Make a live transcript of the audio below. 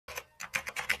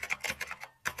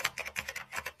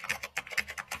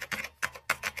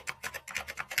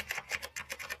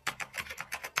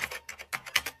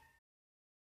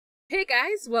Hey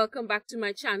guys, welcome back to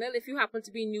my channel. If you happen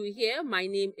to be new here, my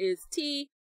name is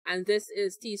T and this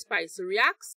is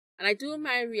TeeSpicerReacts, and I do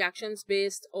my reactions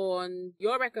based on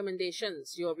your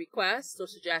recommendations, your requests or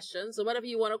suggestions or whatever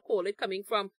you want to call it, coming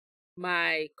from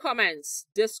my comments,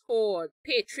 Discord,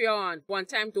 Patreon,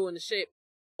 one-time donorship,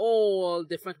 all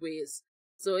different ways.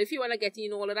 So if you want to get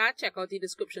in all of that, check out the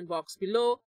description box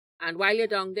below. And while you're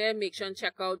down there, make sure and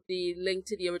check out the link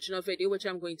to the original video, which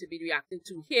I'm going to be reacting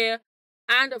to here.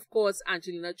 And of course,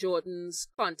 Angelina Jordan's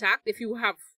contact. If you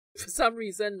have, for some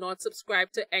reason, not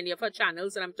subscribed to any of her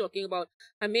channels, and I'm talking about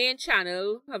her main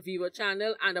channel, her viewer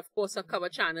channel, and of course her cover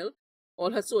channel,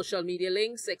 all her social media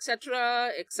links,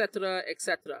 etc., etc.,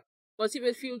 etc. But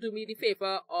if you'll do me the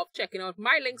favor of checking out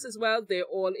my links as well, they're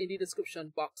all in the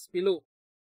description box below.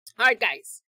 Alright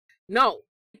guys, now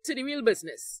to the real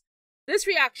business. This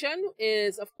reaction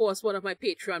is, of course, one of my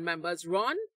Patreon members,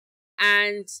 Ron,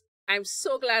 and I'm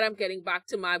so glad I'm getting back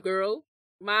to my girl,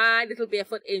 my little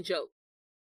barefoot angel.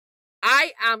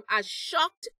 I am as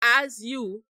shocked as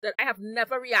you that I have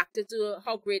never reacted to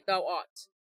How Great Thou Art.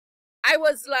 I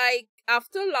was like,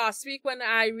 after last week when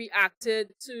I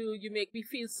reacted to You Make Me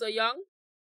Feel So Young,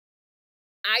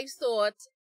 I thought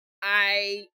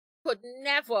I could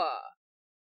never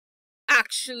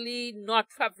actually not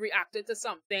have reacted to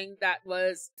something that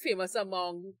was famous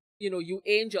among, you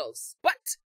angels.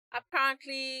 But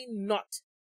apparently not.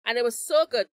 And it was so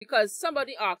good because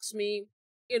somebody asked me,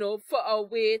 for a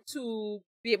way to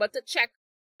be able to check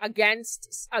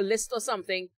against a list or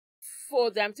something for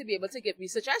them to be able to give me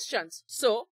suggestions.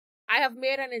 So I have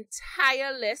made an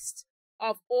entire list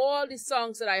of all the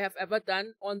songs that I have ever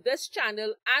done on this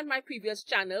channel and my previous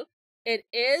channel. It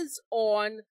is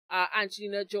on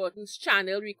Angelina Jordan's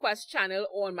channel, request channel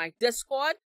on my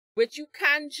Discord, which you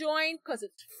can join because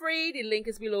it's free. The link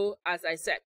is below, as I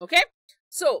said. Okay?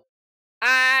 So,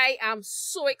 I am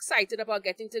so excited about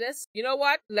getting to this. You know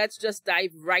what? Let's just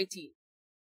dive right in.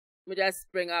 Let me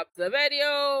just bring up the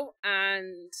video,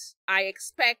 and I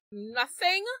expect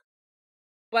nothing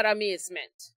but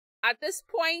amazement. At this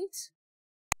point,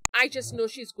 I just know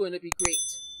she's going to be great.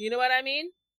 You know what I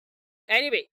mean?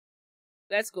 Anyway,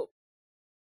 let's go.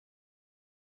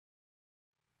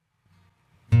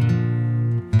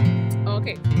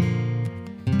 Okay.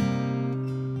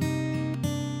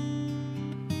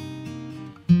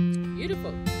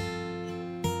 Beautiful.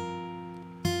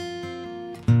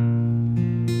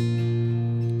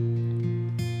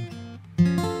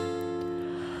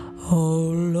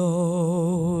 Oh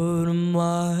Lord,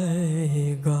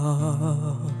 my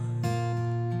God.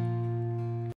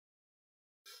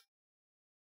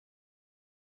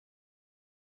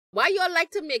 Why y'all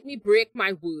like to make me break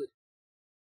my word?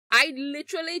 I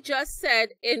literally just said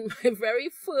in my very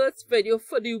first video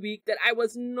for the week that I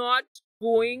was not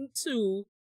going to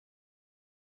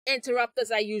interrupt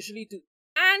as I usually do.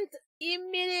 And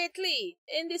immediately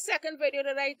in the second video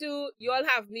that I do, you'll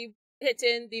have me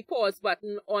hitting the pause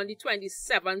button on the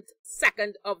 27th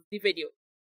second of the video.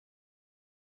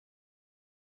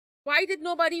 Why did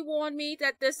nobody warn me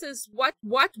that this is what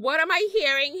am I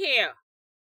hearing here?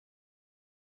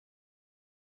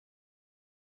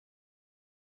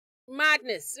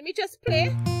 Madness. Let me just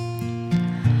play.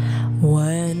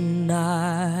 When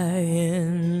I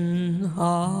in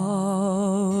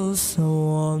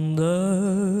awesome wonder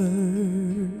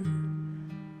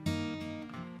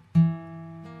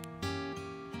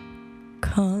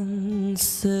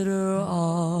consider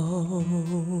all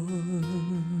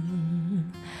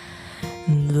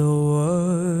the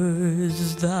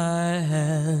words thy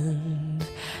hand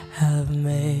have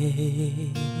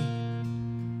made.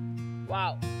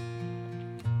 Wow.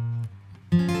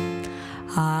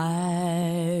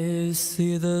 I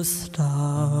see the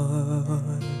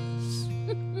stars.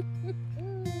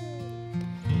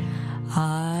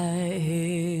 I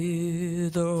hear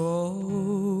the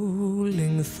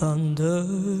rolling thunder.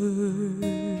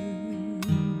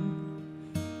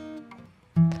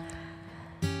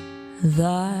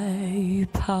 Thy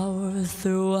power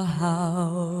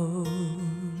throughout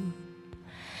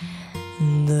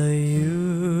the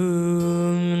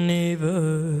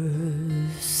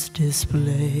universe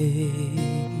displayed.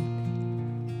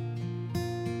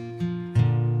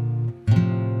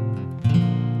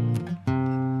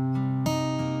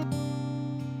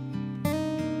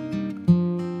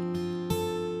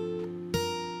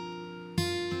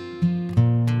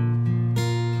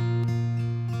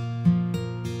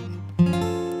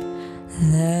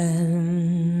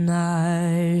 Then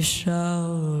I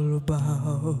shall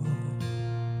bow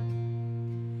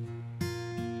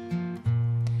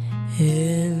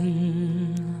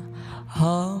in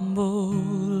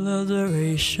humble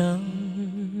adoration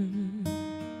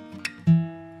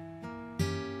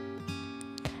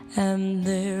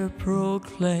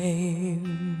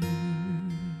proclaim,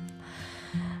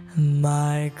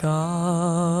 my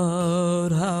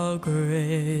God, how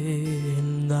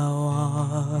great thou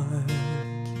art.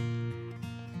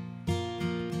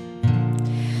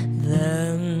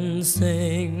 Then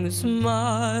sings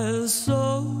my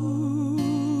soul,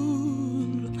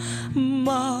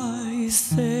 my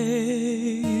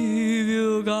Savior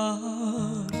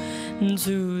God,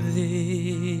 to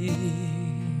thee.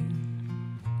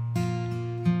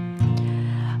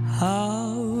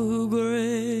 How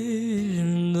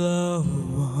great thou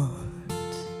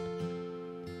art,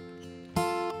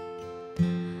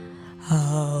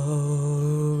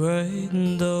 how great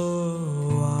thou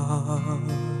art.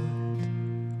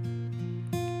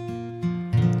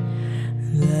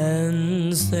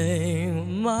 Then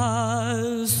sing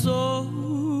my soul,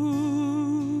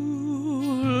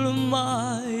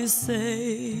 my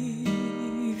Savior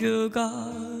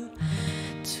God,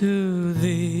 to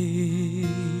thee.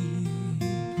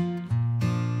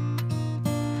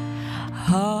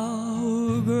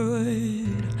 How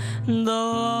great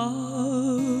thou art,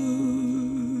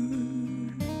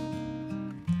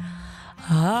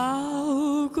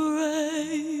 how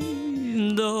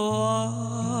great thou art.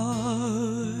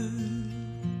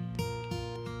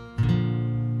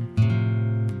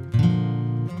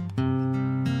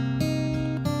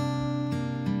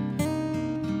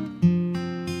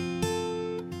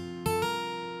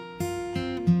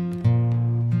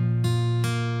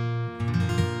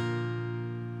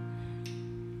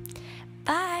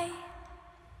 Bye.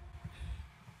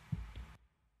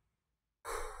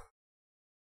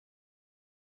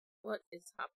 What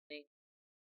is happening?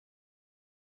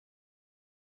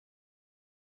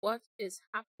 What is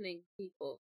happening,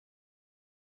 people?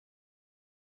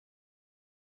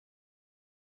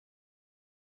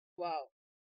 Wow.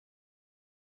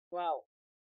 Wow.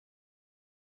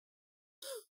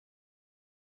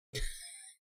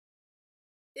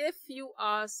 If you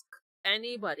ask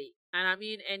anybody, and I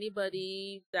mean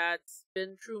anybody that's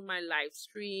been through my live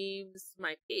streams,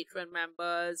 my Patreon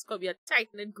members, could be a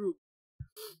tight-knit group,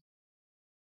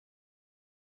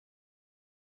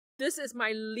 this is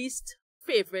my least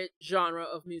favorite genre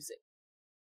of music.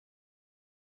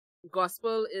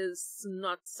 Gospel is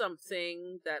not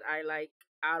something that I like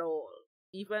at all.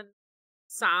 Even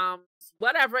Psalms,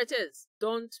 whatever it is,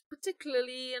 don't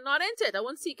particularly, not into it. I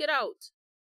won't seek it out.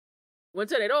 Won't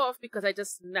turn it off because I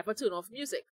just never turn off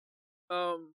music.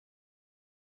 I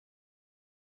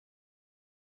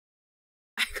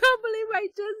can't believe I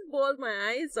just bawled my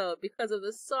eyes out because of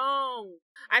the song.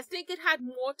 I think it had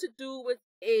more to do with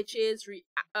AJ's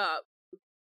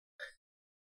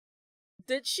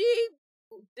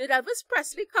did Elvis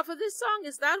Presley cover this song?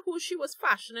 Is that who she was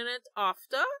fashioning it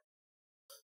after?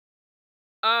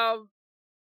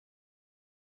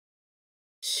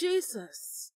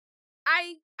 Jesus.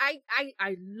 I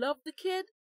love the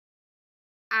kid.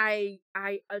 I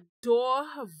adore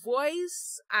her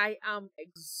voice. I am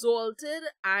exalted.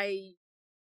 I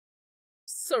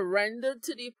surrendered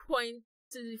to the point,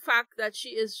 to the fact that she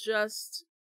is just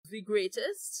the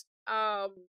greatest.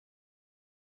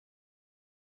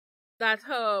 That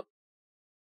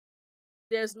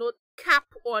there's no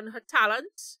cap on her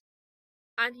talent,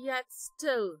 and yet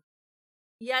still,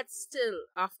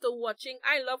 after watching,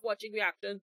 I love watching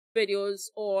reaction videos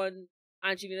on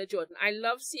Angelina Jordan. I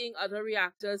love seeing other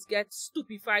reactors get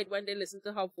stupefied when they listen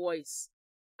to her voice.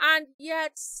 And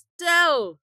yet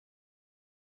still,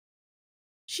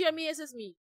 she amazes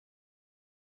me.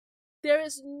 There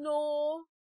is no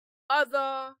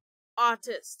other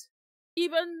artist,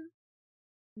 even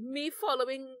me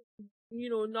following,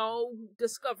 now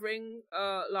discovering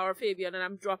Laura Fabian, and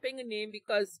I'm dropping a name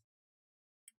because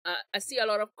I see a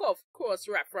lot of cross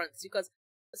reference, because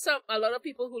a lot of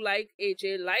people who like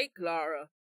AJ like Lara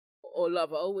or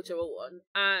love her, whichever one.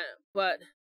 But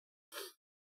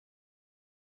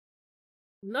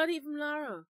not even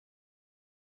Lara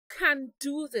can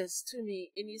do this to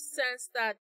me, in the sense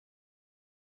that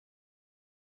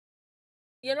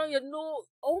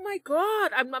oh my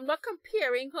God, I'm not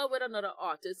comparing her with another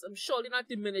artist. I'm surely not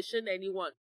diminishing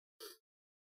anyone.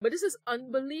 But this is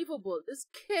unbelievable. This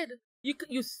kid,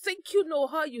 you think you know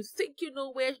her, you think you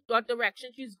know what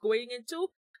direction she's going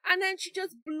into, and then she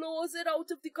just blows it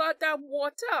out of the goddamn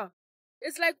water.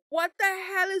 It's like, what the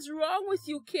hell is wrong with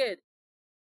you, kid?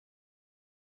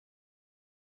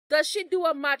 Does she do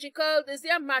is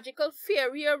there a magical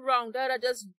fairy around her that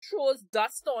just throws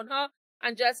dust on her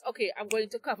and just, okay, I'm going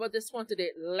to cover this one today,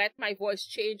 let my voice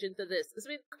change into this? I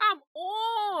mean, come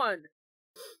on!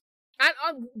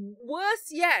 And worse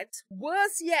yet,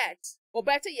 or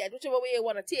better yet, whichever way you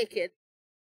want to take it,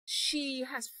 she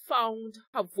has found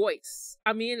her voice.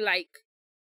 I mean, like,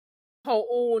 her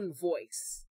own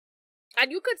voice. And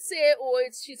you could say, oh,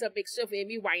 she's a mixture of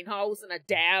Amy Winehouse and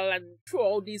Adele and throw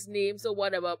all these names or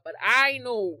whatever. But I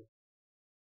know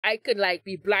I could, like,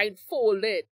 be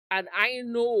blindfolded and I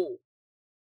know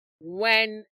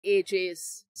when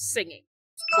AJ's singing.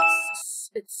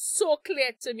 It's so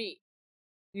clear to me.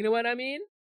 You know what I mean?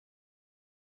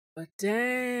 But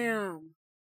damn.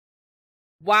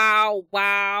 Wow,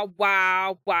 wow,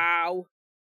 wow, wow,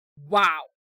 wow.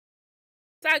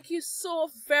 Thank you so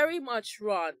very much,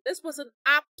 Ron. This was an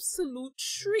absolute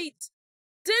treat.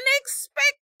 Didn't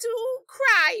expect to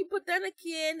cry, but then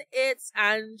again, it's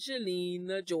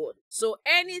Angelina Jordan. So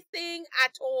anything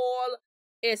at all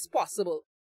is possible.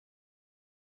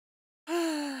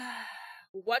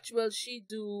 What will she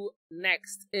do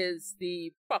next is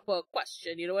the proper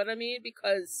question, you know what I mean?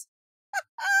 Because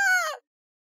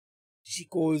she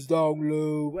goes down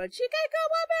low and she can go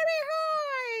up very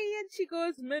high and she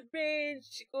goes mid-range,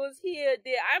 she goes here,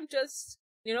 there. I'm just,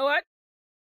 you know what?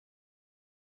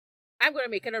 I'm going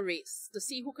to make it a race to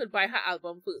see who can buy her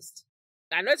album first.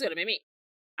 I know it's going to be me.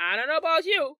 I don't know about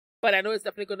you, but I know it's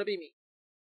definitely going to be me.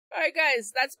 Alright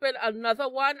guys, that's been another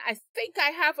one. I think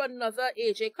I have another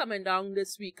AJ coming down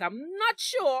this week. I'm not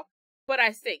sure, but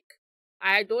I think.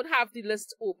 I don't have the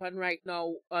list open right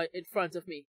now in front of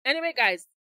me. Anyway guys,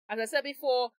 as I said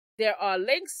before, there are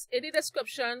links in the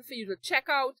description for you to check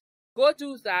out. Go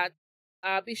do that.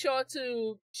 Be sure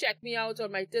to check me out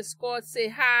on my Discord. Say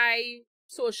hi,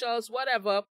 socials,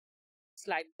 whatever.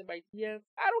 Slide into my DMs.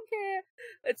 I don't care.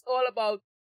 It's all about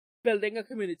building a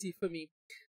community for me.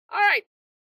 Alright.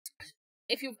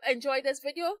 If you've enjoyed this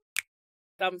video,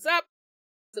 thumbs up.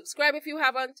 Subscribe if you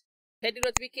haven't. Hit the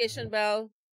notification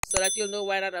bell so that you'll know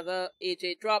when another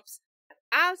AJ drops.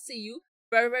 I'll see you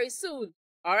very, very soon.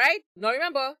 Alright? Now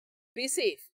remember, be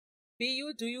safe. Be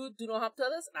you, do not harm to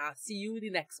others, and I'll see you in the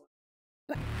next one.